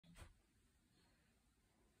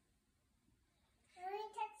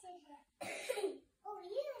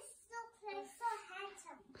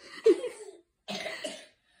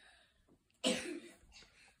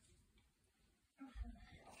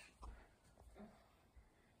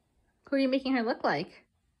Who are you making her look like?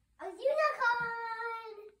 A unicorn.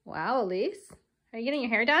 Wow, Elise. Are you getting your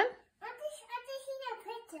hair done? I just seen a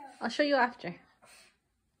picture. I'll show you after.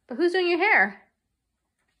 But who's doing your hair?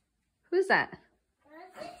 Who's that?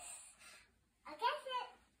 I guess it.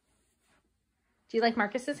 Do you like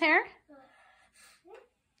Marcus's hair?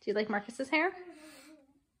 Do you like Marcus's hair?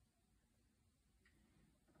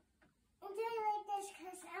 I'm doing like this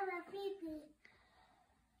because I'm a baby.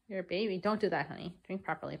 You're a baby. Don't do that, honey. Drink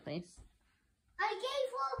properly, please. I gave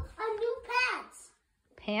her a new pants.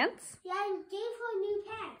 Pants? Yeah, I gave her new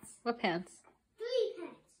pants. What pants? 3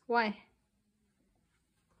 pants. Why?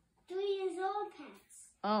 3 years old pants.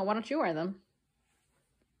 Oh, why don't you wear them?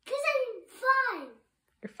 Because I'm 5.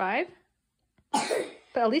 You're 5?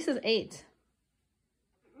 But Elise is 8.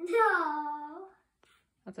 No.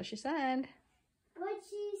 That's what she said. What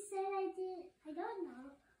she said I did, I don't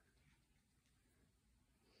know.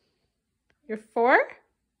 You're 4?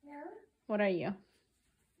 No. What are you?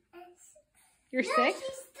 You're 6? No, she's 3.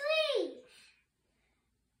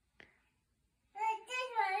 Like this,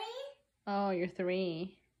 Mommy. Oh, you're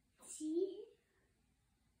 3. See?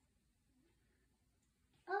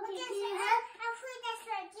 Okay, I'm 3 just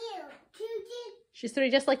like you. She's 3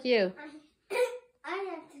 just like you. I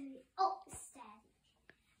am 3. Oh, static.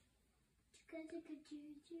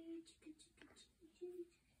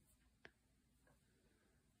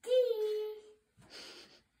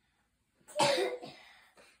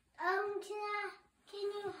 Can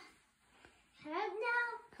you help now?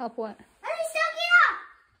 Help what?